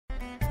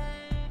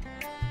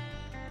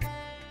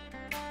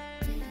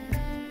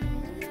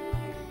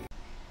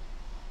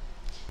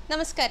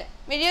നമസ്കാരം.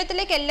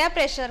 വീഡിയോയിലേക്ക് എല്ലാ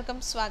പ്രേക്ഷകർക്കും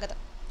സ്വാഗതം.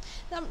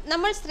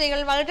 നമ്മൾ സ്ത്രീകൾ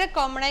വളരെ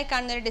കോമൺ ആയി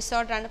കാണുന്ന ഒരു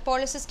ഡിസോർഡറാണ്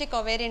പോളിസിസ്റ്റിക്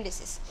ഒവേറിയൻ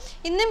ഡിസീസ്.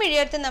 ഇന്ന്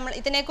വീഡിയോയിൽ നമ്മൾ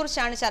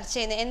ഇതിനെക്കുറിച്ചാണ് ചർച്ച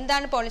ചെയ്യുന്നത്.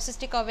 എന്താണ്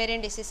പോളിസിസ്റ്റിക്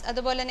ഒവേറിയൻ ഡിസീസ്,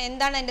 അതുപോലെ തന്നെ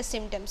എന്താണ് അതിൻ്റെ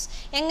സിംറ്റംസ്,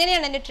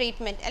 എങ്ങനെയാണ് അതിൻ്റെ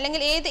ട്രീറ്റ്മെൻറ്റ്,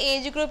 അല്ലെങ്കിൽ ഏത്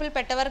ഏജ് ഗ്രൂപ്പിൽ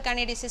പെട്ടവർക്കാണ്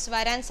ഈ ഡിസീസ്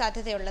വരാൻ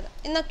സാധ്യതയുള്ളത്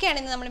എന്നൊക്കെയാണ്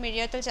ഇന്ന് നമ്മൾ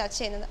വീഡിയോയിൽ ചർച്ച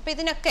ചെയ്യുന്നത്. അപ്പോൾ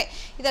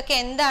ഇതൊക്കെ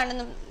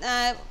എന്താണെന്നും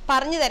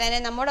പറഞ്ഞു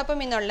തരാനായി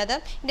നമ്മോടൊപ്പം ഇന്നുള്ളത്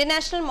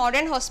ഇന്റർനാഷണൽ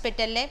മോഡേൺ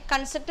ഹോസ്പിറ്റലിലെ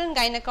consultant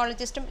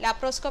ഗൈനക്കോളജിസ്റ്റും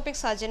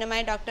laparoscopic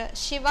സർജനുമായ doctor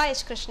Shiva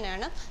H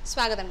കൃഷ്ണനാണ്.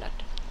 സ്വാഗതം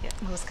ഡോക്ടർ.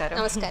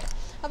 നമസ്കാരം.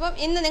 അപ്പം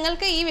ഇന്ന്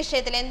നിങ്ങൾക്ക് ഈ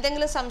വിഷയത്തിൽ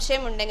എന്തെങ്കിലും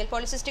സംശയം ഉണ്ടെങ്കിൽ,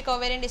 പോളിസിസ്റ്റിക്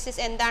ഒവേറിയൻ ഡിസീസ്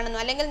എന്താണെന്നോ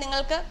അല്ലെങ്കിൽ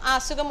നിങ്ങൾക്ക് ആ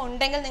അസുഖം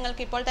ഉണ്ടെങ്കിൽ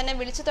നിങ്ങൾക്ക് ഇപ്പോൾ തന്നെ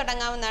വിളിച്ചു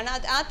തുടങ്ങാവുന്നതാണ്.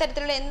 ആ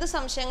തരത്തിലുള്ള എന്ത്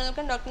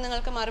സംശയങ്ങൾക്കും ഡോക്ടർ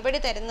നിങ്ങൾക്ക് മറുപടി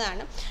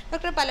തരുന്നതാണ്.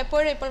 ഡോക്ടർ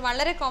പലപ്പോഴും ഇപ്പോൾ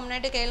വളരെ കോമൺ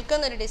ആയിട്ട്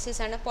കേൾക്കുന്ന ഒരു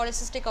ഡിസീസാണ്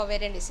പോളിസിസ്റ്റിക്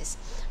ഒവേറിയൻ ഡിസീസ്.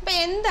 അപ്പോൾ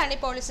എന്താണ് ഈ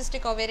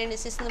പോളിസിസ്റ്റിക് ഒവേറിയൻ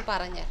ഡിസീസ് എന്ന്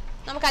പറഞ്ഞാൽ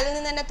നമുക്ക് അതിൽ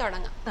നിന്ന് തന്നെ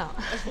തുടങ്ങാം.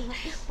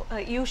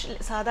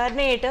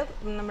 സാധാരണയായിട്ട്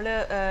നമ്മൾ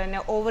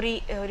ഓവറി,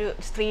 ഒരു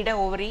സ്ത്രീയുടെ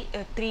ഓവറി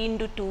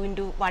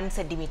 3x2x1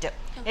 സെന്റിമീറ്റർ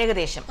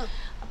ഏകദേശം.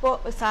 അപ്പോൾ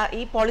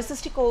ഈ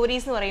പോളിസിസ്റ്റിക്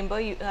ഓവറീസ് എന്ന്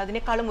പറയുമ്പോൾ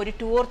അതിനേക്കാളും ഒരു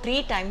 2 or 3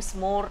 times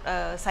മോർ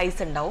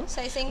സൈസ് ഉണ്ടാവും,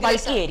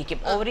 ബൾക്കി ആയിരിക്കും.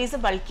 ഓവറീസ്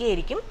ബൾക്കി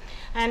ആയിരിക്കും.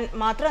 ആൻഡ്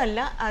മാത്രമല്ല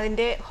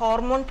അതിൻ്റെ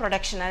ഹോർമോൺ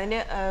പ്രൊഡക്ഷൻ, അതിന്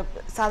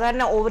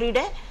സാധാരണ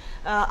ഓവറിയുടെ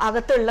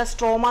അകത്തുള്ള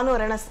സ്ട്രോമ എന്ന്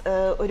പറയുന്ന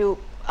ഒരു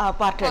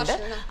പാർട്ട് ഉണ്ട്.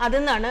 അതിൽ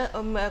നിന്നാണ്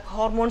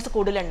ഹോർമോൺസ്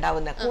കൂടുതൽ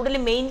ഉണ്ടാവുന്നത്. കൂടുതൽ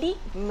മെയിൻലി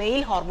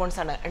മെയിൽ ഹോർമോൺസ്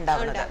ആണ്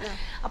ഉണ്ടാവുന്നത്.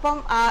 അപ്പം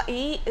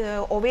ഈ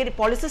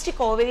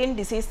പോളിസിസ്റ്റിക് ഓവേറിയൻ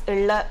ഡിസീസ്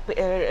ഉള്ള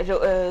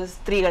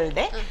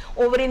സ്ത്രീകളുടെ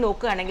ഓവറി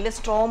നോക്കുകയാണെങ്കിൽ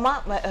സ്ട്രോമ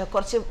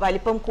കുറച്ച്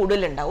വലിപ്പം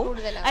കൂടുതലുണ്ടാവും.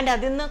 ആൻഡ്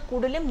അതിൽ നിന്ന്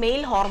കൂടുതൽ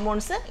mail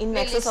hormones in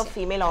excess of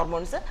female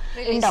hormones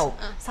ഉണ്ടാവും.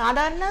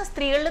 സാധാരണ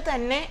സ്ത്രീകളിൽ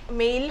തന്നെ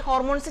മെയിൽ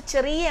ഹോർമോൺസ്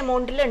ചെറിയ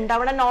എമൗണ്ടിൽ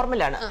ഉണ്ടാവണം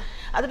നോർമലാണ്.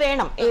 അത്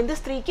വേണം. ഏത്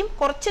സ്ത്രീക്കും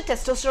കുറച്ച്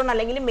ടെസ്റ്റോസ്റ്ററോൺ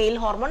അല്ലെങ്കിൽ മെയിൽ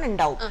ഹോർമോൺ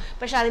ഉണ്ടാവും.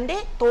 പക്ഷെ അതിന്റെ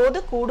തോത്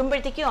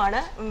കൂടുമ്പോഴത്തേക്കുമാണ്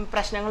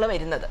പ്രശ്നങ്ങൾ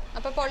വരുന്നത്.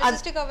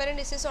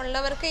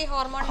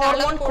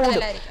 ഹോർമോൺ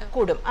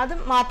കൂടും. അത്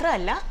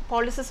മാത്രമല്ല,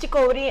 പോളിസിസ്റ്റിക്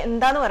ഓവറി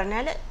എന്താന്ന്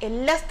പറഞ്ഞാൽ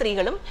എല്ലാ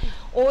സ്ത്രീകളും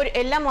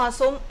എല്ലാ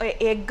മാസവും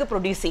എഗ്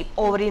പ്രൊഡ്യൂസ് ചെയ്യും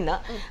ഓവറിന്ന്.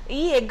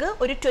 ഈ എഗ്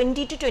ഒരു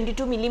 20 to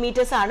 22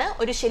 millimeters ആണ്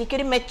ഒരു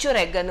ശരിക്കൊരു മെച്യൂർ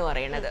എഗ് എന്ന്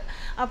പറയുന്നത്.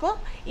 അപ്പോൾ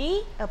ഈ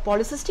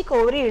പോളിസിസ്റ്റിക്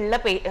ഓവറി ഉള്ള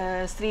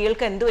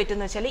സ്ത്രീകൾക്ക് എന്ത്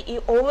പറ്റുമെന്ന് വെച്ചാൽ ഈ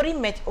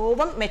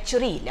ഓവം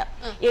മെച്യൂറി ഇല്ല,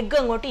 എഗ്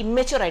അങ്ങോട്ട്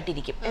ഇമ്മെച്യൂർ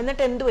ആയിട്ടിരിക്കും.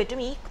 എന്നിട്ട് എന്ത്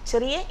പറ്റും, ഈ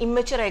ചെറിയ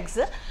ഇമ്മെച്യൂർ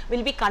eggs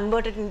will be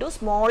converted in to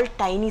small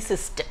tiny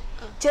cyst.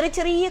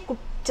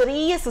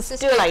 ചെറിയ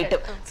സിസ്റ്റുകളായിട്ട്,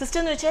 സിസ്റ്റ്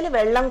എന്ന് വെച്ചാൽ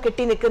വെള്ളം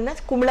കെട്ടി നിൽക്കുന്ന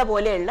കുമിള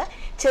പോലെയുള്ള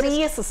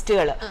ചെറിയ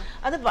സിസ്റ്റുകൾ.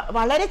 അത്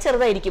വളരെ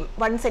ചെറുതായിരിക്കും,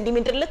 1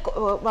 centimeterൽ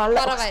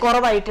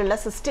കുറവായിട്ടുള്ള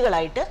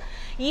സിസ്റ്റുകളായിട്ട്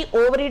ഈ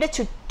ഓവറിയുടെ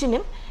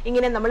ചുറ്റിനും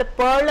ഇങ്ങനെ നമ്മൾ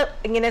പേള്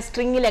ഇങ്ങനെ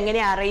സ്ട്രിങ്ങിൽ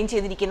എങ്ങനെ അറേഞ്ച്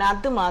ചെയ്തിരിക്കുന്ന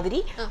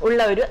അതുമാതിരി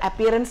ഉള്ള ഒരു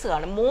അപ്പിയറൻസ്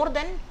കാണും. മോർ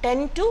ദാൻ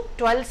 10 to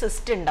 12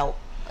 സിസ്റ്റ് ഉണ്ടാവും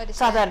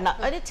സാധാരണ.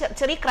 ഒരു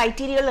ചെറിയ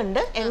ക്രൈറ്റീരിയകൾ ഉണ്ട്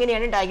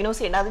എങ്ങനെയാണ് ഡയഗ്നോസ്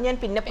ചെയ്യേണ്ടത്, അത് ഞാൻ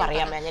പിന്നെ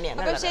പറയാം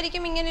എങ്ങനെയാണ്.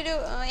 ശരിക്കും ഇങ്ങനൊരു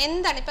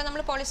എന്താണ് ഇപ്പൊ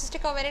നമ്മൾ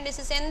പോളിസിസ്റ്റിക് ഒവേറിയൻ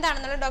ഡിസീസ്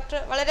എന്താണെന്നുള്ള ഡോക്ടർ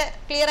വളരെ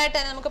ക്ലിയർ ആയിട്ട്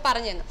തന്നെ നമുക്ക്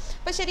പറഞ്ഞു തന്നു.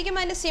 അപ്പൊ ശരിക്കും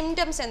അതിന്റെ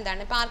സിംറ്റംസ് എന്താണ്,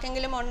 ഇപ്പൊ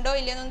ആർക്കെങ്കിലും ഉണ്ടോ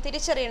ഇല്ലയെന്നൊന്ന്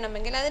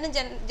തിരിച്ചറിയണമെങ്കിൽ അതിന്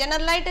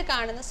ജനറലായിട്ട്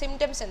കാണുന്ന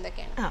സിംറ്റംസ്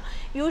എന്തൊക്കെയാണ്?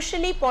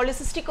 യൂഷ്വലി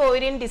പോളിസിസ്റ്റിക്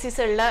ഒവേറിയൻ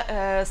ഡിസീസ് ഉള്ള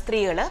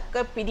സ്ത്രീകള്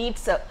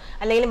പീരീഡ്സ്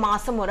അല്ലെങ്കിൽ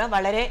മാസമുറ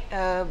വളരെ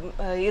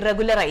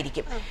ഇറഗുലർ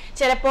ആയിരിക്കും.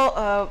 ചിലപ്പോ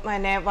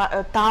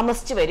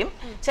താമസിച്ച് വരും,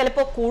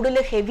 ചിലപ്പോ കൂടുതൽ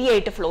ഹെവി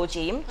ആയിട്ട് ഫ്ലോ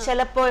ചെയ്യും,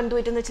 ചിലപ്പോൾ എന്ത്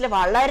പറ്റുന്ന വെച്ചാൽ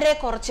വളരെ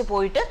കുറച്ച്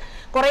പോയിട്ട്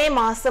കുറെ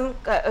മാസം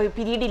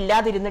പീരീഡ്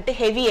ഇല്ലാതിരുന്നിട്ട്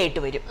ഹെവി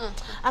ആയിട്ട് വരും.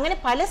 അങ്ങനെ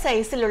പല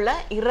സൈസിലുള്ള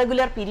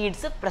ഇറഗുലർ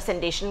പീരീഡ്സ്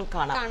പ്രസന്റേഷൻ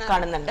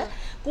കാണുന്നുണ്ട്.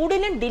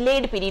 കൂടുതലും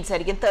ഡിലേഡ് പീരീഡ്സ്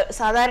ആയിരിക്കും.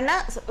 സാധാരണ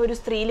ഒരു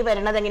സ്ത്രീയിൽ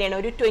വരണത് എങ്ങനെയാണ്,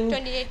 ഒരു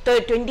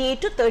 28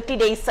 to 30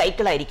 days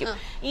സൈക്കിൾ ആയിരിക്കും.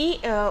 ഈ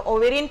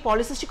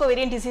പോളിസിസ്റ്റിക്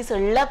ഒവേറിയൻ ഡിസീസ്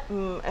ഉള്ള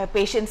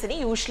പേഷ്യൻസിന്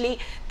യൂഷ്വലി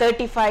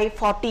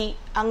 35-40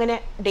 അങ്ങനെ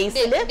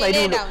ഡേയ്സിൽ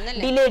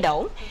ഡിലേഡ്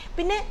ആവും.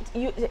 പിന്നെ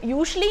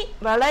യൂഷ്വലി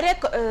വളരെ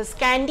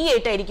സ്കാൻഡി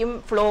ആയിട്ടായിരിക്കും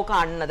ഫ്ലോ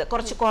കാണുന്നത്,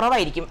 കുറച്ച്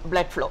കുറവായിരിക്കും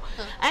ബ്ലഡ് ഫ്ലോ.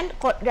 ആൻഡ്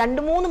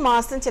 2-3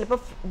 മാസം ചിലപ്പോൾ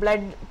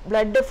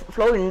ബ്ലഡ്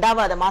ഫ്ലോ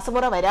ഉണ്ടാവാതെ,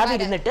 മാസമുറ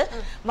വരാതിരുന്നിട്ട്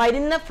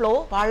വരുന്ന ഫ്ലോ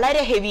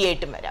വളരെ ഹെവി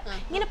ആയിട്ടും വരാം.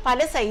 ഇങ്ങനെ പല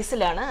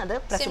സൈസിലാണ് അത്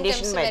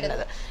പ്രസന്റേഷൻ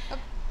വരുന്നത്.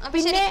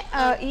 പിന്നെ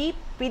ഈ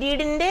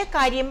പീരീഡിന്റെ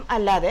കാര്യം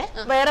അല്ലാതെ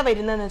വേറെ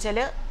വരുന്നതെന്ന്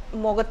വെച്ചാല്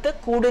മുഖത്ത്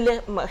കൂടുതൽ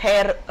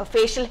ഹെയർ,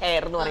 ഫേഷ്യൽ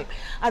ഹെയർ എന്ന് പറയും.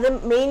 അത്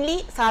മെയിൻലി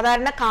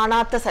സാധാരണ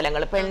കാണാത്ത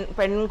സ്ഥലങ്ങൾ,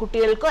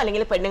 പെൺകുട്ടികൾക്കോ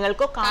അല്ലെങ്കിൽ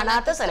പെണ്ണുങ്ങൾക്കോ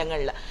കാണാത്ത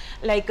സ്ഥലങ്ങളിൽ,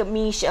 ലൈക്ക്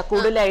മീശ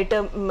കൂടുതലായിട്ട്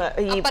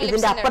ഈ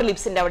ഇതിന്റെ അപ്പർ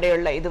ലിപ്സിന്റെ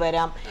അവിടെയുള്ള ഇത്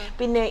വരാം.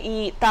 പിന്നെ ഈ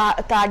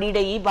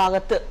താടിയുടെ ഈ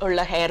ഭാഗത്ത്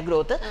ഉള്ള ഹെയർ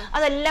ഗ്രോത്ത്,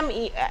 അതെല്ലാം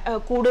ഈ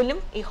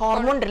കൂടുതലും ഈ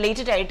ഹോർമോൺ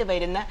റിലേറ്റഡ് ആയിട്ട്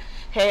വരുന്ന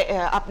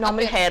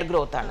അബ്നോർമൽ ഹെയർ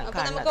ഗ്രോത്ത് ആണ്.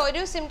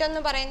 ഒരു സിംപ്റ്റം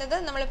എന്ന് പറയുന്നത്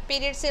നമ്മൾ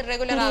പീരിയഡ്സ്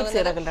ഇറഗുലർ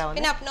ആവുന്നത്,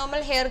 പിന്നെ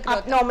അബ്നോർമൽ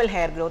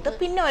ഹെയർ ഗ്രോത്ത്.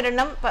 പിന്നെ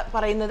ഒരെണ്ണം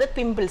പറയുന്നത്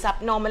പിമ്പിൾസ്,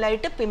 അബ്നോർമൽ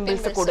ആയിട്ട്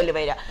പിമ്പിൾസ് കൂടുതൽ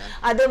വരിക.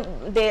 അത്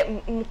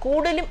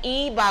കൂടുതലും ഈ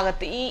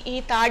ഭാഗത്ത്, ഈ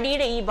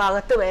താടിയുടെ ഈ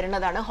ഭാഗത്ത്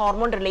വരുന്നതാണ്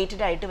ഹോർമോൺ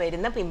റിലേറ്റഡ് ആയിട്ട്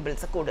വരുന്ന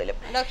പിമ്പിൾസ് കൂടുതലും.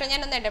 ഡോക്ടർ,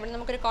 ഞാൻ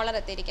നമുക്കൊരു കോളർ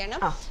എത്തിയിരിക്കുകയാണ്.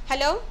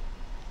 Hello,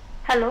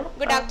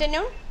 good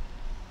afternoon.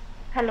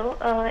 ഹലോ,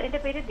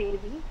 എന്റെ പേര്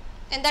ദേവി.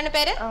 എന്താണ്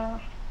പേര്?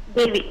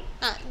 ദേവി.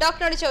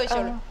 ഡോക്ടറോട്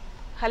ചോദിച്ചോളൂ.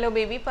 ഹലോ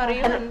ബേബി,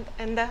 പറയൂ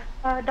എന്താ?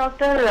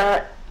 ഡോക്ടർ,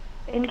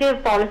 എനിക്ക്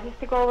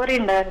പോളിസിസ്റ്റിക് ഓവറി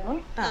ഉണ്ടായിരുന്നു.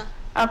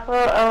 അപ്പൊ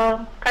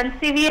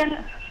കൺസീവ് ചെയ്യാൻ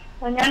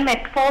ഞാൻ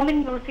മെറ്റ്ഫോമിൻ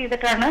യൂസ്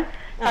ചെയ്തിട്ടാണ്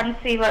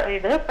കൺസീവ്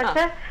ചെയ്ത്.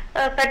 പക്ഷെ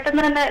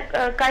പെട്ടെന്ന് തന്നെ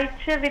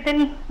കഴിച്ച് വിതിൻ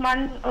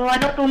 1 or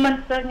 2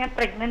 months ഞാൻ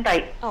പ്രഗ്നന്റ്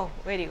ആയി.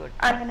 Very good.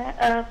 അങ്ങനെ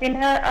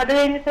പിന്നെ അത്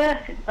കഴിഞ്ഞിട്ട്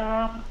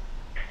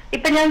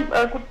ഇപ്പൊ ഞാൻ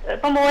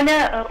ഇപ്പൊ മോന്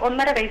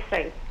 1.5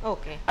 വയസ്സായി.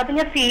 അപ്പൊ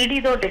ഞാൻ ഫീഡ്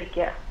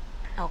ചെയ്തോണ്ടിരിക്കുക.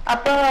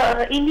 അപ്പൊ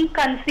ഇനി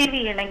കൺസീവ്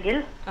ചെയ്യണമെങ്കിൽ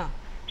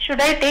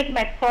should I take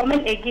metformin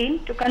again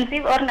to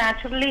conceive or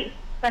naturally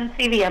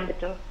conceive ചെയ്യാൻ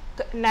പറ്റുമോ?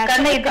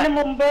 കാരണം ഇതിനു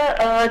മുമ്പ്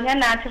ഞാൻ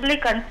നാച്ചുറലി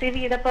കൺസീവ്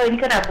ചെയ്തപ്പോ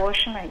എനിക്കൊരു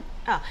അബോർഷൻ ആയി.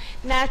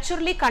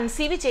 Naturally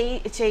conceive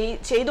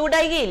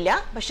ചെയ്തുകൂടായികയില്ല.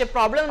 പക്ഷെ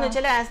പ്രോബ്ലം എന്ന്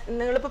വെച്ചാൽ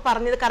നിങ്ങളിപ്പോ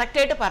പറഞ്ഞത് കറക്റ്റ്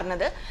ആയിട്ട്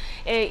പറഞ്ഞത്,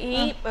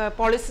 ഈ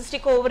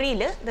polycystic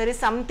ഓവറിയിൽ there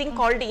is something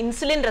called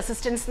insulin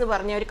resistance എന്ന്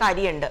പറഞ്ഞ ഒരു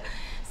കാര്യമുണ്ട്.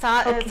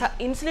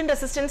 ഇൻസുലിൻ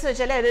റെസിസ്റ്റൻസ്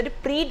വെച്ചാൽ അതൊരു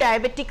പ്രീ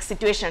ഡയബറ്റിക്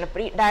സിറ്റുവേഷൻ ആണ്.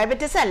 പ്രീ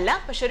ഡയബറ്റിസ് അല്ല,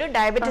 പക്ഷെ ഒരു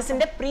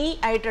ഡയബറ്റിസിന്റെ പ്രീ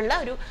ആയിട്ടുള്ള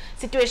ഒരു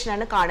സിറ്റുവേഷൻ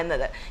ആണ്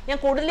കാണുന്നത്. ഞാൻ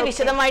കൂടുതൽ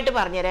വിശദമായിട്ട്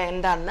പറഞ്ഞുതരാം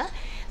എന്താണെന്ന്.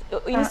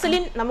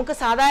 ഇൻസുലിൻ നമുക്ക്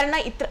സാധാരണ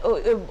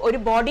ഒരു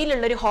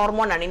ബോഡിയിലുള്ള ഒരു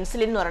ഹോർമോണാണ്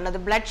ഇൻസുലിൻ എന്ന് പറയുന്നത്.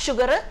 ബ്ലഡ്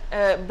ഷുഗർ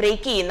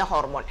ബ്രേക്ക് ചെയ്യുന്ന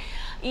ഹോർമോൺ.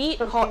 ഈ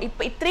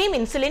ഇത്രയും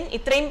ഇൻസുലിൻ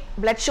ഇത്രയും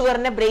ബ്ലഡ്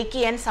ഷുഗറിനെ ബ്രേക്ക്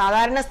ചെയ്യാൻ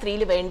സാധാരണ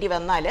സ്ത്രീയിൽ വേണ്ടി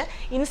വന്നാൽ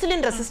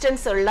ഇൻസുലിൻ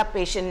റെസിസ്റ്റൻസ് ഉള്ള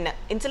പേഷ്യന്റിന്,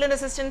 ഇൻസുലിൻ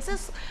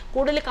റെസിസ്റ്റൻസ്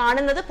കൂടുതൽ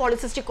കാണുന്നത്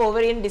പോളിസിസ്റ്റിക്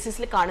ഓവറിയൻ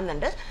ഡിസീസിൽ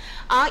കാണുന്നുണ്ട്.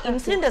 ആ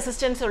ഇൻസുലിൻ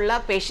റെസിസ്റ്റൻസ്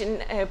ഉള്ള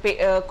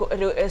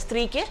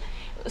സ്ത്രീക്ക്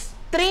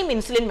ഇത്രയും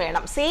ഇൻസുലിൻ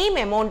വേണം, same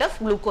amount of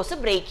glucose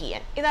break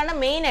ചെയ്യാൻ. ഇതാണ്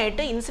മെയിൻ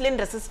ആയിട്ട് ഇൻസുലിൻ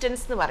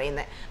റെസിസ്റ്റൻസ് എന്ന്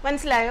പറയുന്നത്.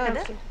 മനസ്സിലായോ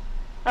അത്?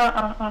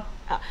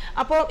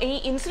 അപ്പോൾ ഈ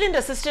ഇൻസുലിൻ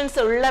റെസിസ്റ്റൻസ്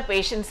ഉള്ള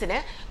പേഷ്യൻസിന്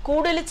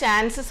കൂടുതൽ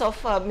ചാൻസസ്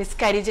ഓഫ്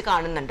മിസ്കാരേജ്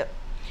കാണുന്നുണ്ട്.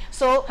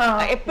 സോ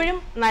എപ്പോഴും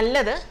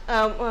നല്ലത്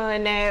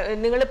പിന്നെ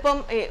നിങ്ങളിപ്പം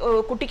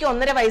കുട്ടിക്ക്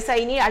 1.5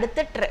 വയസ്സായി, ഇനി അടുത്ത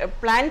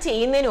പ്ലാൻ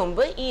ചെയ്യുന്നതിന്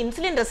മുമ്പ് ഈ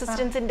ഇൻസുലിൻ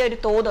റെസിസ്റ്റൻസിന്റെ ഒരു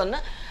തോതൊന്ന്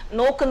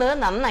നോക്കുന്നത്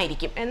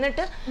നന്നായിരിക്കും.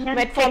 എന്നിട്ട്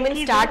മെറ്റ്ഫോമിൻ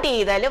സ്റ്റാർട്ട്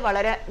ചെയ്താൽ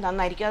വളരെ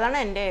നന്നായിരിക്കും. അതാണ്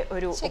എന്റെ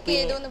ഒരു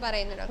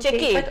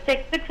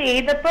ചെക്ക്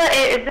ചെയ്തപ്പോ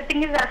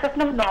everything is as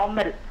of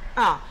normal.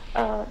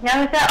 ഞാൻ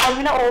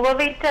അങ്ങനെ ഓവർ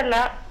വെയിറ്റ് അല്ല,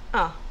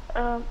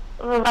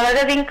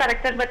 വളരെയധികം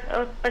കറക്റ്റ്.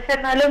 പക്ഷെ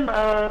എന്നാലും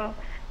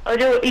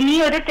ഇനി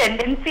ഒരു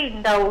ടെൻഡൻസി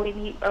ഉണ്ടാവും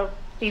ഇനി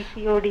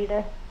PCOD-യുടെ.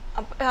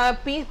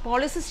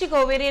 പോളിസിസ്റ്റിക്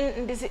ഓവേറിയൻ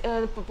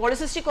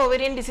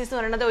ഡിസീസ് എന്ന്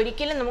പറയുന്നത്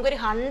ഒരിക്കലും നമുക്കൊരു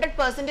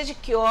 100%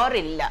 ക്യൂർ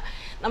ഇല്ല.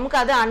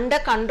 നമുക്കത് അണ്ടർ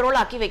കൺട്രോൾ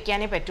ആക്കി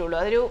വെക്കാനേ പറ്റുള്ളൂ.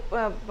 അതൊരു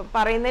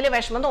പറയുന്നതിൽ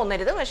വിഷമം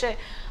തോന്നരുത്, പക്ഷെ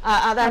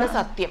അതാണ്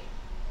സത്യം.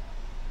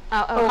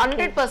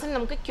 100%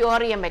 നമുക്ക് ക്യൂർ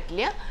ചെയ്യാൻ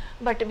പറ്റില്ല,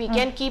 but we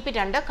can keep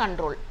it under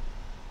control.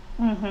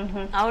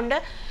 അതുകൊണ്ട്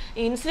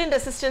ഇൻസുലിൻ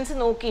റെസിസ്റ്റൻസ്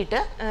നോക്കിയിട്ട്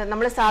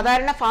നമ്മൾ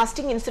സാധാരണ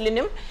ഫാസ്റ്റിംഗ്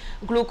ഇൻസുലിനും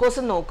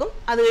ഗ്ലൂക്കോസും നോക്കും.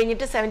 അത്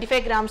കഴിഞ്ഞിട്ട് 75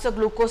 grams ഓഫ്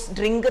ഗ്ലൂക്കോസ്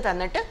ഡ്രിങ്ക്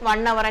തന്നിട്ട്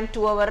 1 hour and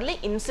 2 hours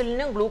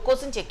ഇൻസുലിനും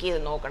ഗ്ലൂക്കോസും ചെക്ക് ചെയ്ത്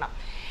നോക്കണം.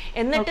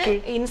 എന്നിട്ട്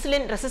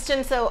ഇൻസുലിൻ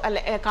റെസിസ്റ്റൻസ്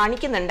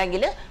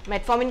കാണിക്കുന്നുണ്ടെങ്കിൽ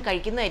മെറ്റ്ഫോമിൻ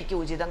കഴിക്കുന്നതായിരിക്കും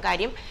ഉചിതം.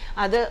 കാര്യം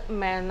അത്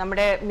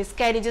നമ്മുടെ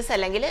മിസ്കാരേജസ്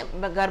അല്ലെങ്കിൽ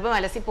ഗർഭം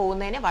അലസി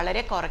പോകുന്നതിനെ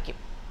വളരെ കുറയ്ക്കും.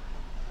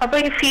 അപ്പൊ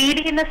ഈ ഫീഡ്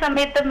ചെയ്യുന്ന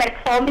സമയത്ത്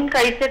മെറ്റ്ഫോമിൻ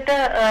കഴിച്ചിട്ട്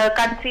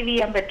കൺസീവ്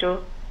ചെയ്യാൻ പറ്റുമോ?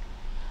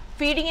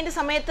 ഫീഡിങ്ങിന്റെ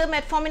സമയത്ത്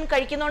മെറ്റ്ഫോമിൻ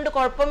കഴിക്കുന്നതുകൊണ്ട്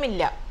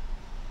കുഴപ്പമില്ല.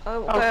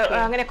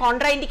 അങ്ങനെ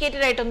കോൺട്രാ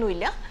ഇൻഡിക്കേറ്റഡ്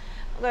ആയിട്ടൊന്നുമില്ല,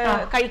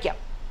 കഴിക്കാം.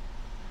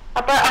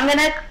 അപ്പൊ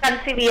അങ്ങനെ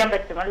കൺസീവ് ചെയ്യാൻ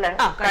പറ്റും അല്ലേ?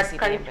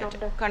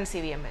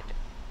 കൺസീവ് ചെയ്യാൻ പറ്റും.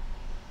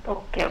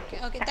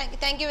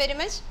 Thank you very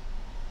much.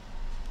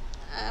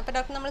 അപ്പോൾ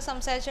ഡോക്ടർ നമ്മൾ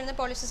സംസാരിച്ചിരുന്നത്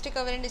പോളിസിസ്റ്റിക്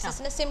ഓവറിയൻ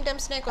ഡിസീസിന്റെ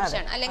സിംറ്റംസിനെ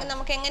കുറിച്ചാണ്, അല്ലെങ്കിൽ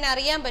നമുക്ക് എങ്ങനെ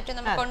അറിയാൻ പറ്റും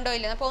നമുക്ക് ഉണ്ടോ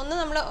ഇല്ല. അപ്പോൾ ഒന്ന്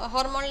നമ്മൾ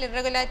ഹോർമോണൽ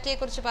ഇറഗുലാരിറ്റിയെ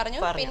കുറിച്ച് പറഞ്ഞു,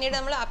 പിന്നീട്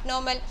നമ്മൾ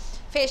അബ്നോർമൽ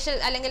ഫേഷ്യൽ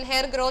അല്ലെങ്കിൽ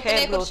ഹെയർ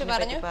ഗ്രോത്തിനെ കുറിച്ച്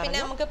പറഞ്ഞു, പിന്നെ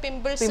നമുക്ക്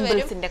പിമ്പിൾസ്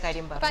വരും.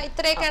 അപ്പൊ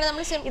ഇത്രയൊക്കെയാണ്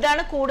നമ്മൾ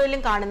ഇതാണ്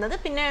കൂടുതലും കാണുന്നത്.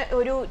 പിന്നെ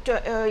ഒരു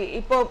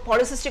ഇപ്പോൾ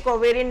പോളിസിസ്റ്റിക്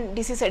ഓവേറിയൻ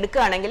ഡിസീസ്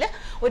എടുക്കുകയാണെങ്കിൽ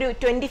ഒരു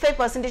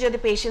 25% of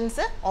the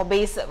patients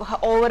obeys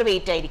over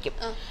weight ആയിരിക്കും.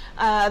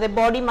 അത്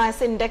body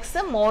mass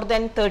index more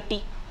than 30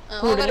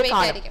 കൂടുതൽ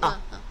കാണും.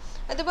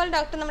 അതുപോലെ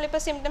ഡോക്ടർ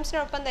നമ്മളിപ്പോൾ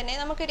സിംറ്റംസിനൊപ്പം തന്നെ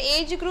നമുക്കൊരു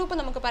ഏജ് ഗ്രൂപ്പ്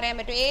നമുക്ക് പറയാൻ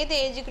പറ്റും. ഏത്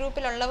ഏജ്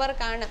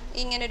ഗ്രൂപ്പിലുള്ളവർക്കാണ്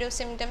ഇങ്ങനൊരു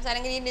സിംറ്റംസ്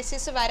അല്ലെങ്കിൽ ഈ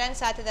ഡിസീസ് വരാൻ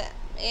സാധ്യത?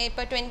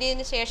 ഇപ്പോൾ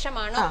 20-ന്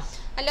ശേഷമാണോ,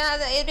 അല്ല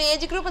ഒരു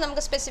ഏജ് ഗ്രൂപ്പ്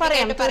നമുക്ക് സ്പെസിഫിക്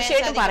ആയിട്ട്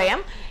തീർച്ചയായിട്ടും പറയാം.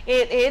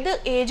 ഏത്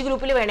ഏജ്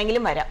ഗ്രൂപ്പിൽ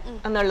വേണമെങ്കിലും വരാം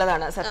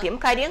എന്നുള്ളതാണ് സത്യം.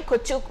 കാര്യം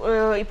കൊച്ചു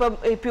ഇപ്പൊ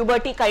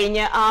പ്യൂബർട്ടി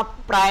കഴിഞ്ഞ് ആ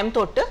പ്രായം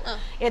തൊട്ട്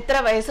എത്ര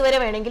വയസ്സ് വരെ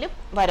വേണമെങ്കിലും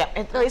വരാം.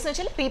 എത്ര വയസ്സ്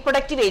വെച്ചാൽ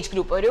റീപ്രൊഡക്റ്റീവ് ഏജ്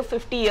ഗ്രൂപ്പ് ഒരു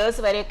 50 years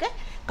വരെയൊക്കെ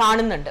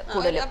കാണുന്നുണ്ട്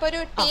കൂടുതലും.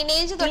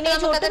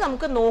 തൊട്ട്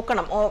നമുക്ക്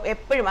നോക്കണം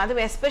എപ്പോഴും. അത്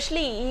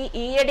എസ്പെഷ്യലി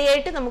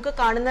ഈയിടെയായിട്ട് നമുക്ക്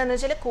കാണുന്നതെന്ന്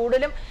വെച്ചാൽ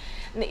കൂടുതലും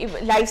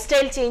ലൈഫ്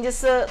സ്റ്റൈൽ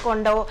ചേഞ്ചസ്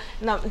കൊണ്ടോ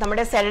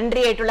നമ്മുടെ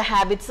സെഡൻഡറി ആയിട്ടുള്ള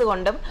ഹാബിറ്റ്സ്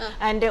കൊണ്ടും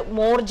ആൻഡ്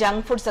മോർ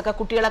ജങ്ക് ഫുഡ്സ് ഒക്കെ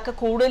കുട്ടികളൊക്കെ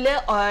കൂടുതൽ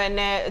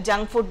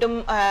ജങ്ക് ഫുഡും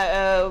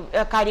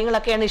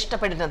കാര്യങ്ങളൊക്കെയാണ്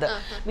ഇഷ്ടപ്പെടുന്നത്.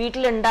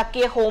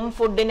 വീട്ടിലുണ്ടാക്കിയ ഹോം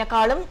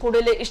ഫുഡിനെക്കാളും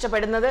കൂടുതൽ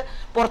ഇഷ്ടപ്പെടുന്നത്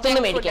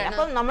പുറത്തുനിന്ന് മേടിക്കാൻ.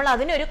 അപ്പം നമ്മൾ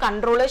അതിനൊരു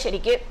കൺട്രോള്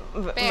ശരിക്കും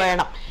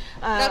വേണം.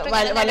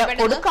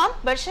 കൊടുക്കാം,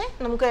 പക്ഷെ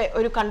നമുക്ക്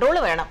ഒരു കൺട്രോൾ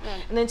വേണം.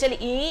 എന്ന് വെച്ചാൽ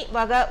ഈ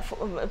വക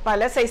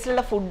പല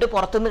സൈസിലുള്ള ഫുഡ്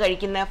പുറത്തുനിന്ന്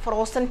കഴിക്കുന്ന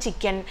ഫ്രോസൺ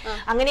ചിക്കൻ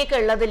അങ്ങനെയൊക്കെ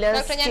ഉള്ളതിൽ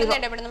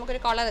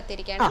നമുക്കൊരു കോളർ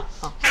എത്തിയിരിക്കുകയാണ്.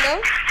 Hello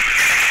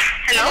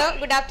hello,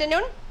 good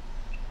afternoon.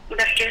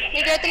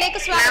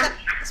 വീഡിയോത്തിലേക്ക് സ്വാഗതം.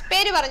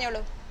 പേര്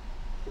പറഞ്ഞോളൂ.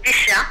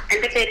 ജിഷ,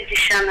 എന്റെ പേര്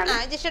ജിഷ.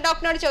 ജിഷ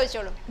ഡോക്ടറിനോട്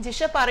ചോദിച്ചോളൂ.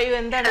 ജിഷ പറയൂ,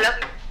 എന്താണ്?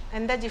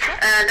 എന്താ ജിഷ?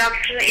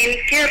 ഡോക്ടർ,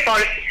 എനിക്ക്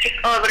പോളിസിസ്റ്റിക്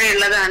ഓവറി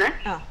ഉള്ളതാണ്.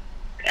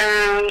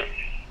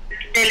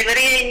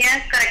 ഡെലിവറി കഴിഞ്ഞ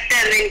കറക്റ്റ്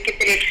ആയിരുന്നു എനിക്ക്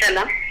പീരീഡ്സ്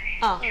എല്ലാം.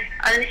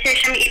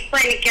 അതിനുശേഷം ഇപ്പൊ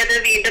എനിക്കത്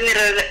വീണ്ടും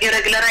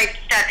ഇറഗുലർ ആയിട്ട്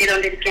സ്റ്റാർട്ട്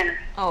ചെയ്തോണ്ടിരിക്കുകയാണ്.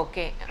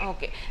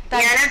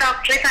 ഞാൻ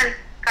ഡോക്ടറെ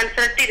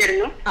കൺസൾട്ട്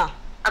ചെയ്തിരുന്നു.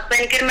 അപ്പൊ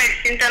എനിക്കൊരു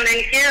മെഡിസിൻ തന്നു.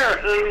 എനിക്ക്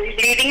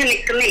ബ്ലീഡിങ്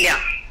നിൽക്കുന്നില്ല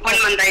 1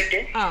 month ആയിട്ട്.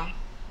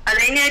 അത്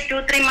കഴിഞ്ഞ്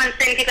 2-3 months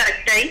എനിക്ക്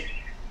കറക്റ്റ് ആയി.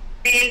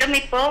 വീണ്ടും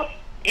ഇപ്പോ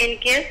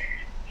എനിക്ക്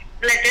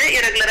ബ്ലഡ്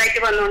ഇറഗുലർ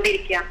ആയിട്ട്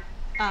വന്നുകൊണ്ടിരിക്കുക.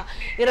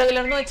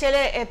 ഇറഗുലർ എന്ന് വെച്ചാൽ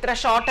എത്ര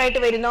ഷോർട്ട് ആയിട്ട്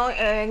വരുന്നോ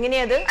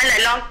എങ്ങനെയത്? അല്ല,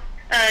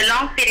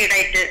 ലോങ് പീരീഡ്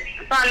ആയിട്ട്.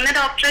 അപ്പൊ അന്ന്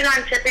ഡോക്ടറെ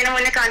കാണിച്ചതിന്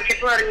മുന്നേ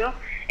കാണിച്ചപ്പോ പറഞ്ഞു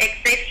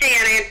എക്സസൈസ്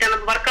ചെയ്യാനായിട്ട്,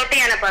 വർക്ക്ഔട്ട്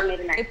ചെയ്യാനാ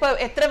പറഞ്ഞിരുന്നത്. ഇപ്പൊ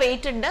എത്ര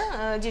വെയിറ്റ് ഉണ്ട്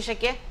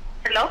ജിഷയ്ക്ക്?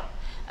 ഹലോ,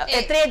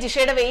 എത്രയാ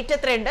ജിഷയുടെ വെയിറ്റ്?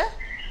 എത്രയുണ്ട്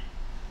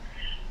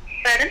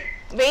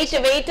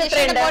വെയിറ്റ്?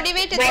 എത്രയുണ്ട്? Body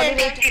weight?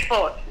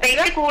 64.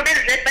 വെയിറ്റ്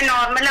കൂടരുത്, ഇപ്പൊ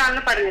നോർമൽ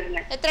ആണെന്ന്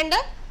പറഞ്ഞിരുന്നത്. എത്രയുണ്ട്?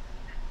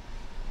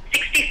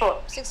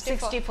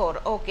 64.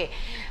 ഓക്കെ.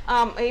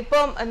 ഇപ്പൊ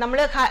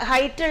നമ്മള്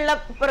ഹൈറ്റ് ഉള്ള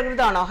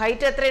പ്രകൃതമാണോ?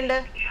 ഹൈറ്റ് എത്രയുണ്ട്?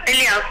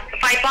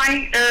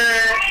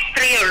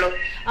 5.3 ഉള്ളൂ.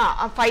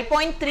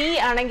 5.3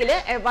 ആണെങ്കിൽ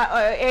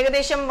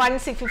ഏകദേശം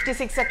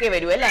 156 ഒക്കെ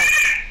വരും അല്ലേ?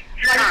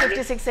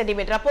 156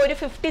 സെന്റിമീറ്റർ. അപ്പൊ ഒരു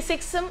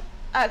 56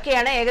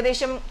 ഒക്കെയാണ്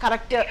ഏകദേശം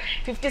കറക്റ്റ്.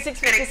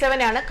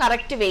 56-57 ആണ്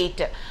കറക്റ്റ്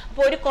വെയിറ്റ്.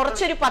 അപ്പോൾ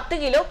കുറച്ചൊരു 10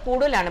 കിലോ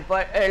കൂടുതലാണ് ഇപ്പോൾ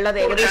ഉള്ളത്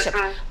ഏകദേശം.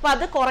 അപ്പൊ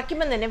അത്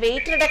കുറയ്ക്കുമ്പോൾ തന്നെ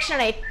വെയിറ്റ് റിഡക്ഷൻ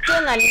ആണ്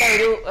ഏറ്റവും നല്ല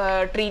ഒരു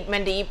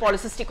ട്രീറ്റ്മെന്റ് ഈ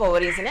പോളിസിസ്റ്റിക്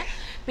ഓവറീസിന്.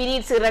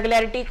 പീരീഡ്സ്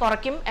ഇറഗുലാരിറ്റി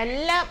കുറയ്ക്കും.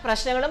 എല്ലാ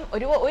പ്രശ്നങ്ങളും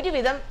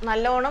ഒരുവിധം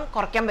നല്ലോണം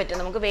കുറയ്ക്കാൻ പറ്റും.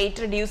 നമുക്ക്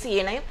വെയിറ്റ് റിഡ്യൂസ്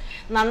ചെയ്യണേ,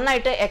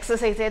 നന്നായിട്ട്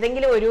എക്സസൈസ്,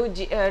 ഏതെങ്കിലും ഒരു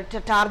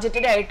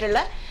ടാർഗറ്റഡ് ആയിട്ടുള്ള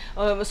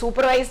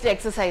സൂപ്പർവൈസ്ഡ്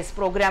എക്സസൈസ്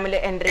പ്രോഗ്രാമിൽ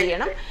എൻ്റർ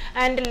ചെയ്യണം.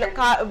 ആൻഡ്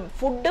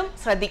ഫുഡും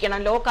ശ്രദ്ധിക്കണം.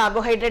 Law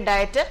carbohydrate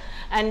diet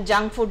and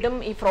junk ഫുഡും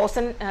ഈ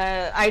ഫ്രോസൺ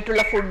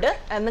ആയിട്ടുള്ള ഫുഡ്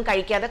ഒന്നും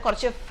കഴിക്കാതെ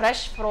കുറച്ച്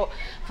ഫ്രഷ്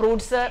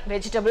ഫ്രൂട്ട്സ്,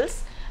 വെജിറ്റബിൾസ്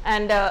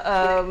ആൻഡ്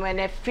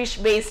പിന്നെ ഫിഷ്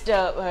ബേസ്ഡ്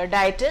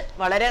ഡയറ്റ്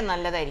വളരെ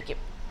നല്ലതായിരിക്കും.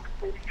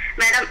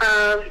 മാഡം,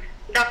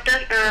 ഡോക്ടർ,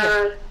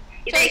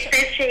 ഇത്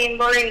എക്സസൈസ്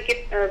ചെയ്യുമ്പോൾ എനിക്ക്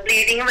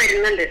ബ്ലീഡിങ്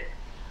വരുന്നുണ്ട്.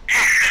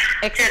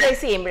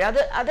 എക്സസൈസ് ചെയ്യുമ്പോൾ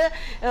അത്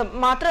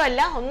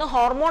മാത്രമല്ല, ഒന്ന്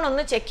ഹോർമോൺ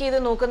ഒന്ന് ചെക്ക് ചെയ്ത്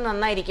നോക്കുന്നത്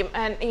നന്നായിരിക്കും.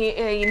 ഈ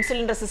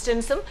ഇൻസുലിൻ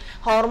റെസിസ്റ്റൻസും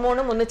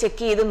ഹോർമോണും ഒന്ന്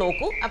ചെക്ക് ചെയ്ത്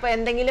നോക്കൂ. അപ്പോൾ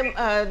എന്തെങ്കിലും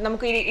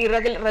നമുക്ക്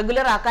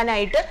റെഗുലർ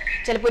ആക്കാനായിട്ട്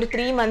ചിലപ്പോൾ ഒരു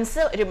 3 months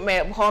ഒരു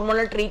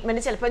ഹോർമോണൽ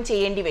ട്രീറ്റ്മെന്റ് ചിലപ്പം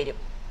ചെയ്യേണ്ടി വരും.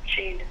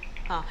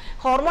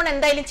 ഹോർമോൺ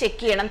എന്തായാലും ചെക്ക്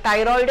ചെയ്യണം.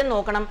 തൈറോയിഡും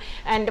നോക്കണം.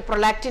 And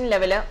prolactin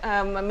level,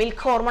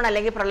 milk hormone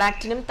അല്ലെങ്കിൽ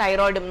പ്രൊലാക്റ്റിനും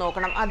തൈറോയിഡും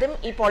നോക്കണം. അതും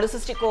ഈ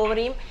പോളിസിസ്റ്റിക്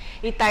ഓവറിയും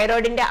ഈ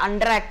തൈറോയിഡിന്റെ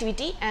അണ്ടർ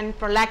ആക്ടിവിറ്റി ആൻഡ്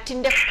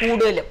പ്രൊലാക്റ്റിന്റെ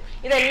കൂടുതലും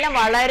ഇതെല്ലാം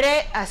വളരെ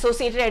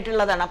അസോസിയേറ്റഡ്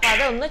ആയിട്ടുള്ളതാണ്. അപ്പൊ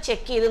അതൊന്ന്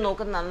ചെക്ക് ചെയ്ത്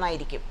നോക്കുന്നത്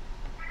നന്നായിരിക്കും.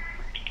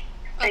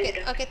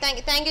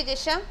 Thank you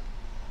Jisha.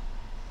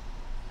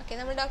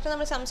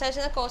 നമ്മൾ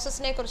സംസാരിച്ചത്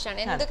കോസസിനെ കുറിച്ചാണ്.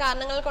 എന്ത്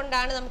കാരണങ്ങൾ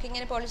കൊണ്ടാണ് നമുക്ക്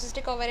ഇങ്ങനെ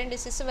പോളിസിസ്റ്റിക് ഓവറിയൻ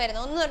ഡിസീസ്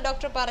വരുന്നത്? ഒന്ന്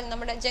ഡോക്ടർ പറഞ്ഞു,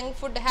 നമ്മുടെ ജങ്ക്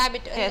ഫുഡ്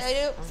ഹാബിറ്റ്,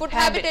 ഒരു ഫുഡ്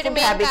ഹാബിറ്റ് ഒരു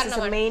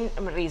മെയിൻ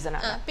റീസൺ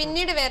ആണ്.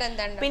 പിന്നീട് വേറെ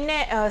എന്താണ്? പിന്നെ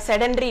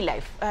സെഡൻഡറി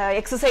ലൈഫ്,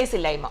 എക്സസൈസ്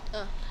ഇല്ലായ്മ.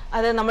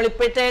 അത് നമ്മൾ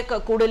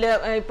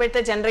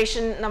ഇപ്പോഴത്തെ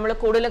ജനറേഷൻ നമ്മൾ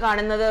കൂടുതൽ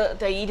കാണുന്നത്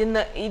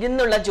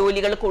ഇരുന്നുള്ള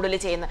ജോലികൾ കൂടുതൽ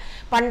ചെയ്യുന്നത്.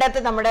 പണ്ടത്തെ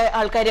നമ്മുടെ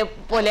ആൾക്കാരെ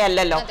പോലെ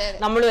അല്ലല്ലോ.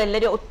 നമ്മളും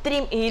എല്ലാവരും ഒത്തിരി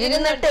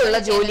ഇരുന്നിട്ടുള്ള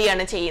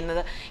ജോലിയാണ്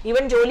ചെയ്യുന്നത്.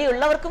 ഈവൻ ജോലി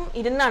ഉള്ളവർക്കും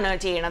ഇരുന്നാണ്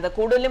ചെയ്യണത്.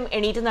 കൂടുതലും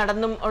എണീറ്റ്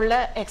നടന്നും ഉള്ള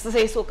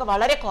എക്സസൈസും ഒക്കെ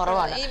വളരെ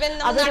കുറവാണ്.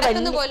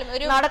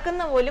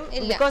 നടക്കുന്ന പോലും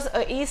ബിക്കോസ്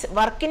ഈ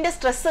വർക്കിന്റെ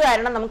സ്ട്രെസ്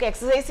കാരണം നമുക്ക്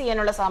എക്സസൈസ്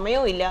ചെയ്യാനുള്ള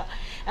സമയവും ഇല്ല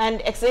ആൻഡ്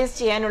എക്സസൈസ്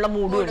ചെയ്യാനുള്ള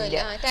മൂഡും ഇല്ല.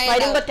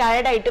 വരുമ്പോ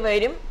ടയർഡായിട്ട്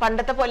വരും.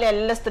 പണ്ടത്തെ പോലെ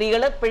എല്ലാ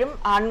സ്ത്രീകൾ ഇപ്പോഴും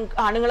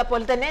ആണുങ്ങളെ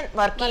പോലെ തന്നെ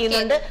വർക്ക്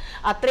ചെയ്യുന്നുണ്ട്.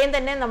 അത്രയും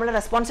തന്നെ നമ്മൾ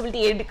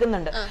റെസ്പോൺസിബിലിറ്റി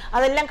എടുക്കുന്നുണ്ട്.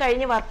 അതെല്ലാം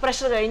കഴിഞ്ഞ് വർക്ക്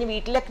പ്രഷർ കഴിഞ്ഞ്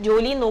വീട്ടിലെ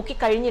ജോലിയും നോക്കി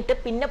കഴിഞ്ഞിട്ട്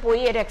പിന്നെ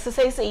പോയി ഒരു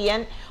എക്സസൈസ് ചെയ്യാൻ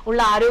ഉള്ള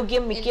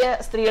ആരോഗ്യം മിക്ക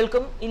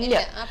സ്ത്രീകൾക്കും ഇല്ല.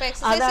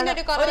 അതാണ്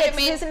ഒരു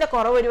എക്സസൈസിന്റെ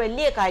കുറവ് ഒരു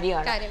വലിയ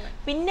കാര്യമാണ്.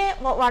 പിന്നെ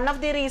വൺ ഓഫ്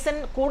ദി റീസൺ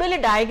കൂടുതൽ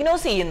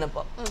ഡയഗ്നോസ് ചെയ്യുന്നു.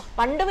 ഇപ്പൊ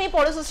പണ്ടും ഈ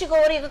പോളിസിസ്റ്റിക്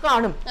ഓവറി ഒക്കെ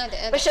കാണും,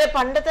 പക്ഷെ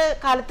പണ്ടത്തെ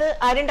കാലത്ത്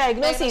ആരും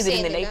ഡയഗ്നോസ്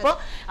ചെയ്തിരുന്നില്ല. ഇപ്പൊ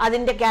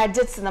അതിന്റെ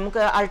ഗാഡ്ജറ്റ്സ്,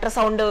 നമുക്ക്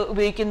അൾട്രാസൗണ്ട്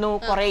ഉപയോഗിക്കുന്നു,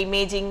 കുറെ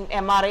ഇമേജിങ്,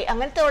 MRI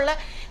അങ്ങനത്തെ ഉള്ള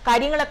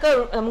കാര്യങ്ങളൊക്കെ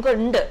നമുക്ക്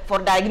ഉണ്ട് ഫോർ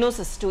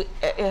ഡയഗ്നോസിസ്.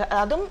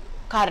 അതും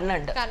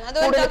കാരണമുണ്ട്,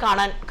 കൂടുതൽ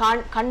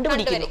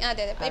കണ്ടുപിടിക്കുന്നു.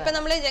 ഇപ്പൊ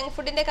നമ്മള് ജങ്ക്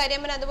ഫുഡിന്റെ കാര്യം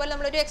പറഞ്ഞാൽ അതുപോലെ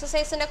നമ്മളൊരു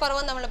എക്സസൈസിന്റെ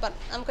കുറവ് നമ്മൾ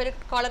പറഞ്ഞു. നമുക്കൊരു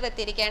കോളർ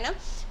എത്തിയിരിക്കുകയാണ്.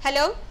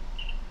 Hello,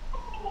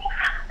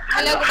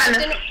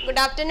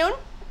 good afternoon.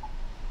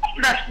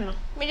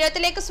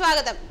 മിഴത്തിലേക്ക്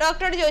സ്വാഗതം.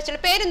 ഡോക്ടറോട് ചോദിച്ചോളൂ,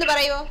 പേരെന്ത്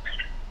പറയുമോ?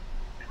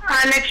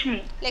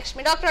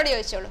 ലക്ഷ്മി. ഡോക്ടറോട്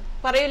ചോദിച്ചോളൂ.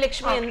 പറയൂ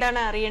ലക്ഷ്മി,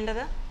 എന്താണ്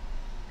അറിയേണ്ടത്?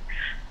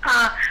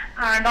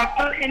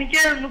 ഡോക്ടർ,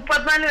 എനിക്ക്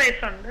 34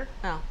 വയസ്സുണ്ട്.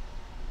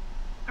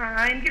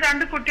 എനിക്ക്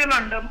 2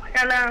 കുട്ടികളുണ്ട്.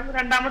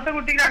 രണ്ടാമത്തെ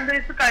കുട്ടിക്ക് 2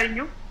 വയസ്സ്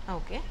കഴിഞ്ഞു.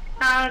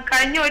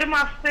 കഴിഞ്ഞ 1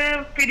 മാസത്തെ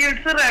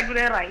പീരിയഡ്സ്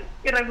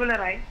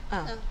ഇറഗുലറായി.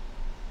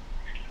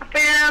 അപ്പൊ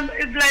ഞാൻ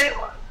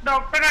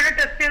ഡോക്ടറെ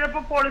ടെസ്റ്റ്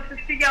ചെയ്തപ്പോ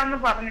പോളിസിസ്റ്റിക് ആണെന്ന്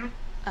പറഞ്ഞു.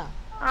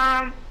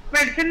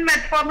 മെഡിസിൻ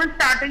മെറ്റ്ഫോർമിൻ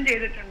സ്റ്റാർട്ടും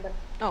ചെയ്തിട്ടുണ്ട്.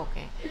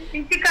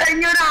 എനിക്ക്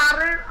കഴിഞ്ഞ ഒരു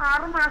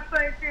 6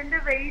 മാസമായിട്ട് എന്റെ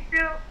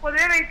വെയിറ്റ്,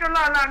 പൊതുവെ വെയിറ്റ് ഉള്ള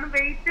ആളാണ്,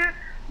 വെയിറ്റ്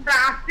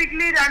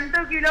ഡ്രാസ്റ്റിക്കലി 2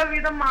 കിലോ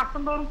വീതം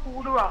മാസം തോറും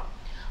കൂടുക.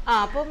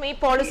 അപ്പം ഈ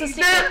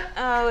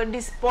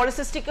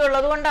പോളിസിസ്റ്റിക്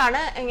ഉള്ളത്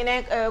കൊണ്ടാണ് ഇങ്ങനെ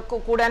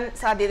കൂടാൻ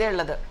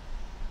സാധ്യതയുള്ളത്.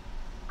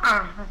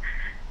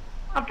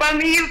 അപ്പം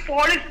ഈ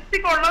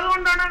പോളിസിസ്റ്റിക് ഉള്ളത്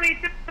കൊണ്ടാണോ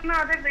വെയിറ്റ്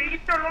അതെ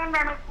വെയിറ്റ്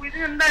ഉള്ളതുകൊണ്ടാണോ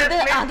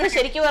അത്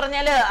ശരിക്കും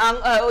പറഞ്ഞാല്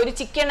ഒരു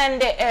ചിക്കൻ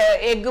ആൻഡ്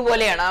എഗ്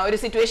പോലെയാണ് ഒരു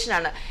സിറ്റുവേഷൻ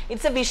ആണ്.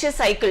 It's A vicious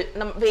cycle.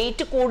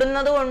 Wait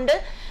കൂടുന്നത് കൊണ്ട്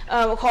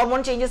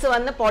ഹോർമോൺ ചേഞ്ചസ്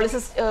വന്ന്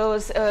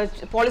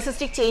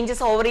പോളിസിസ്റ്റിക്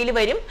ചേഞ്ചസ് ഓവറിയിൽ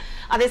വരും.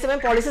 അതേസമയം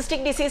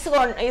polycystic disease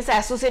is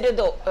associated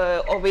with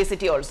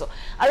obesity also.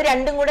 അത്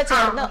രണ്ടും കൂടെ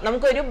ചേർന്ന്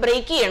നമുക്കൊരു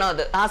ബ്രേക്ക് ചെയ്യണം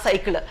അത് ആ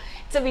cycle.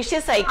 It's A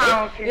vicious cycle.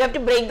 You have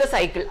to break the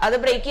cycle. അത്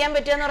ബ്രേക്ക് ചെയ്യാൻ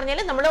പറ്റുക എന്ന്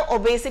പറഞ്ഞാൽ നമ്മൾ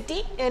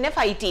ഒബേസിറ്റിനെ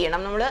ഫൈറ്റ്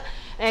ചെയ്യണം. നമ്മൾ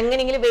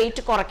എങ്ങനെയെങ്കിലും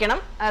വെയിറ്റ് കുറയ്ക്കണം.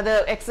 അത്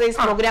എക്സസൈസ്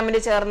പ്രോഗ്രാമിൽ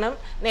ചേർന്ന്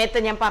നേരത്തെ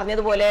ഞാൻ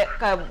പറഞ്ഞതുപോലെ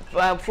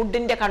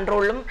ഫുഡിന്റെ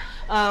കൺട്രോളിലും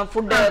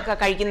ഫുഡ്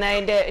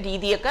കഴിക്കുന്നതിന്റെ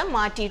രീതിയൊക്കെ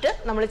മാറ്റിയിട്ട്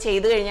നമ്മൾ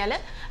ചെയ്തു കഴിഞ്ഞാൽ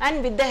and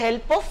with the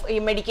help of ഈ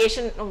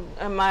മെഡിക്കേഷൻ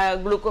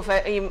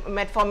ഈ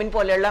മെറ്റ്ഫോമിൻ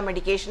പോലെയുള്ള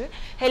മെഡിക്കേഷൻ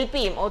ഹെൽപ്പ്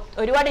ചെയ്യും,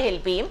 ഒരുപാട്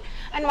ഹെൽപ്പ് ചെയ്യും.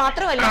 ആൻഡ്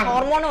മാത്രമല്ല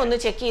ഹോർമോണും ഒന്ന്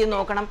ചെക്ക് ചെയ്ത്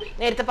നോക്കണം.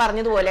 നേരത്തെ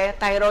പറഞ്ഞതുപോലെ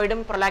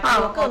തൈറോയിഡും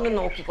പ്രൊലാക്റ്റിനും ഒക്കെ ഒന്ന്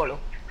നോക്കിക്കോളൂ.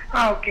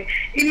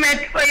 ഈ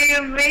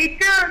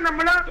വെയിറ്റ്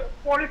നമ്മള്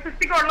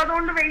പോളിസിസ്റ്റിക്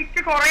ഉള്ളതുകൊണ്ട്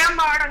വെയിറ്റ് കുറയാൻ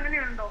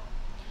അങ്ങനെയുണ്ടോ?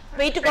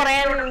 വെയിറ്റ്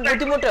കുറയാൻ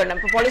ബുദ്ധിമുട്ടുണ്ട്.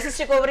 ഇപ്പൊ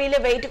പോളിസിസ്റ്റിക് ഓവറിയിൽ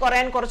വെയിറ്റ്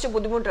കുറയാൻ കുറച്ച്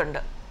ബുദ്ധിമുട്ടുണ്ട്.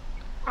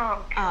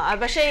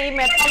 പക്ഷെ ഈ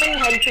മെറ്റ്ഫോമിൻ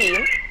ഹെൽപ്പ്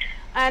ചെയ്യും.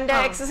 ആൻഡ്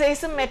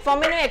എക്സസൈസും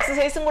മെറ്റ്ഫോമിനും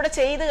എക്സസൈസും കൂടെ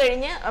ചെയ്ത്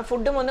കഴിഞ്ഞ്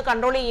ഫുഡും ഒന്ന്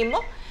കൺട്രോൾ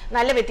ചെയ്യുമ്പോൾ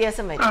നല്ല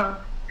വ്യത്യാസം വരും.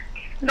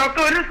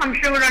 ഡോക്ടർ ഒരു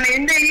സംശയം കൂടാണ്.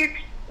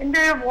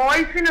 എന്റെ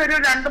വോയിസിന് ഒരു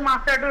 2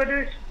 മാസമായിട്ട് ഒരു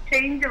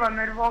ചേഞ്ച് വന്നു.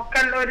 ഒരു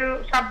വോക്കൽ ഒരു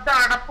ശബ്ദ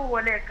അടപ്പ്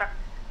പോലെയൊക്കെ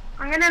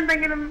അങ്ങനെ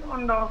എന്തെങ്കിലും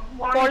ഉണ്ടോ?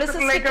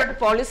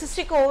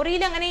 പോളിസിസ്റ്റിക്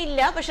ഓവറിയിൽ അങ്ങനെ ഇല്ല.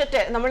 പക്ഷെ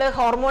നമ്മൾ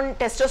ഹോർമോൺ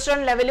ടെസ്റ്റോസ്റ്ററോൺ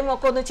ലെവലും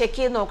ഒക്കെ ഒന്ന് ചെക്ക്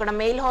ചെയ്ത് നോക്കണം.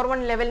 മെയിൽ ഹോർമോൺ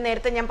ലെവൽ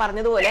നേരത്തെ ഞാൻ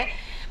പറഞ്ഞതുപോലെ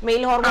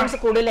മെയിൽ ഹോർമോൺസ്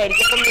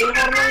കൂടുതലായിരിക്കും. അപ്പം മെയിൽ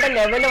ഹോർമോണിന്റെ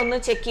ലെവൽ ഒന്ന്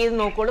ചെക്ക് ചെയ്ത്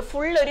നോക്കുള്ളൂ.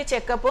 ഫുൾ ഒരു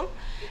ചെക്കപ്പും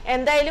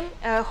എന്തായാലും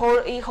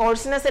ഈ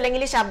ഹോഴ്സ്നെസ്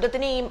അല്ലെങ്കിൽ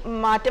ശബ്ദത്തിന് ഈ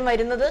മാറ്റം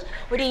വരുന്നത്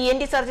ഒരു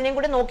ENT സർജനെയും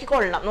കൂടെ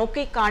നോക്കിക്കൊള്ളണം,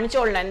 നോക്കി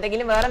കാണിച്ചോളണം.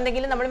 വേറെ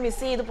എന്തെങ്കിലും നമ്മൾ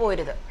മിസ് ചെയ്ത്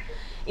പോരുത്.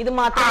 ഇത്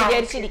മാത്രം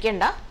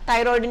വിചാരിച്ചിരിക്കേണ്ട.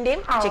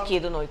 തൈറോയിഡിന്റെയും ചെക്ക്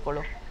ചെയ്ത്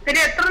നോക്കിക്കോളൂ.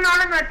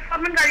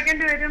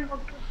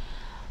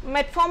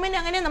 മെറ്റ്ഫോമിൻ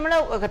അങ്ങനെ നമ്മൾ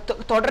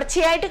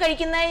തുടർച്ചയായിട്ട്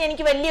കഴിക്കുന്നത്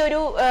എനിക്ക്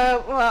വലിയൊരു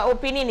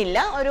ഒപ്പീനിയൻ ഇല്ല.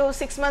 ഒരു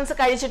 6 months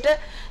കഴിച്ചിട്ട്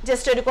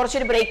ജസ്റ്റ്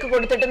കുറച്ചൊരു ബ്രേക്ക്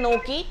കൊടുത്തിട്ട്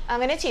നോക്കി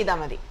അങ്ങനെ ചെയ്താൽ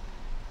മതി.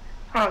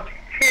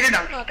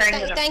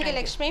 Thank you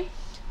Lakshmi.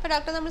 ഇപ്പോൾ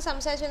ഡോക്ടർ നമ്മൾ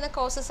സംസാരിച്ചിരുന്ന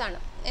കോസസ് ആണ്,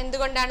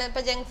 എന്തുകൊണ്ടാണ്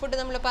ഇപ്പോൾ ജങ്ക് ഫുഡ്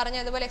നമ്മൾ പറഞ്ഞു,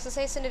 അതുപോലെ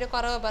എക്സസൈസിന്റെ ഒരു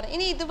കുറവ് പറഞ്ഞു.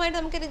 ഇനി ഇതുമായിട്ട്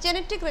നമുക്ക്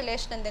ജനറ്റിക്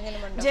റിലേഷൻ എന്തെങ്കിലും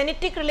ഉണ്ടോ?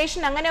 ജനറ്റിക്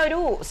റിലേഷൻ അങ്ങനെ ഒരു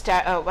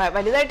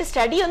വലുതായിട്ട്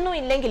സ്റ്റഡി ഒന്നും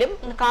ഇല്ലെങ്കിലും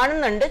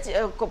കാണുന്നുണ്ട്.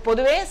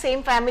 പൊതുവേ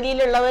സെയിം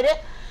ഫാമിലിയിലുള്ളവര്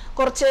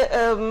കുറച്ച്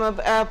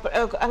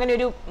അങ്ങനെ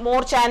ഒരു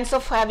more chance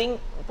of having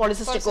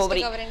polycystic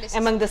ovary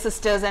among the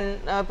sisters. And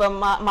ഇപ്പം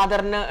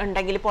മദറിന്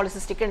ഉണ്ടെങ്കിൽ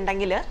പോളിസിസ്റ്റിക്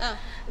ഉണ്ടെങ്കിൽ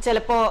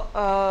ചിലപ്പോ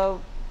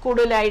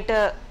കൂടുതലായിട്ട്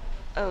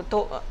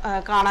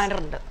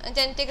കാണാറുണ്ട്.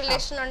 ജനറ്റിക്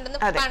റിലേഷൻ ഉണ്ടെന്ന്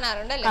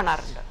കാണാറുണ്ട് അല്ലേ?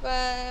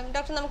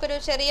 ഡോക്ടർ നമുക്കൊരു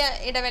ചെറിയ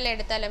ഇടവേള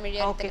എടുത്താലോ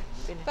മിഴിയത്തിൽ?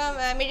 ഇപ്പം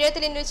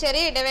മിഴിയത്തിൽ ഒരു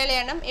ചെറിയ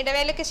ഇടവേളയാണ്.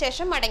 ഇടവേളയ്ക്ക്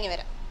ശേഷം മടങ്ങി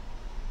വരാം.